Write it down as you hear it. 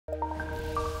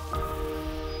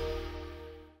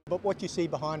But what you see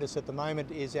behind us at the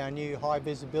moment is our new high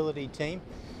visibility team.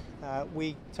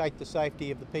 We take the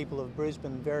safety of the people of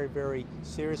Brisbane very, very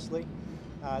seriously.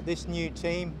 This new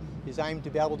team is aimed to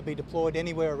be able to be deployed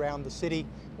anywhere around the city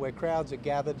where crowds are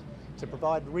gathered, to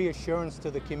provide reassurance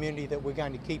to the community that we're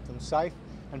going to keep them safe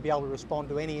and be able to respond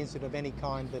to any incident of any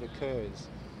kind that occurs.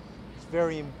 It's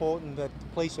very important that the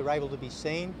police are able to be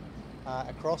seen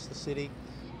across the city,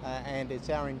 and it's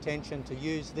our intention to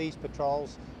use these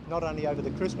patrols not only over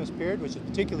the Christmas period, which is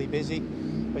particularly busy,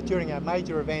 but during our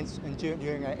major events and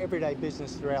during our everyday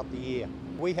business throughout the year.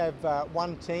 We have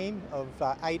one team of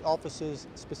 8 officers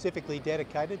specifically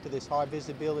dedicated to this high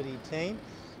visibility team,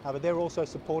 but they're also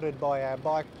supported by our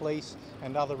bike police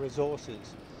and other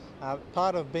resources.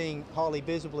 Part of being highly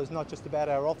visible is not just about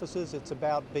our officers, it's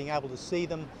about being able to see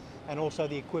them and also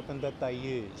the equipment that they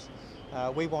use.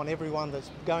 We want everyone that's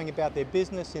going about their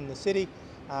business in the city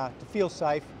to feel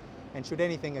safe, and should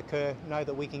anything occur, know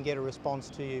that we can get a response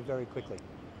to you very quickly.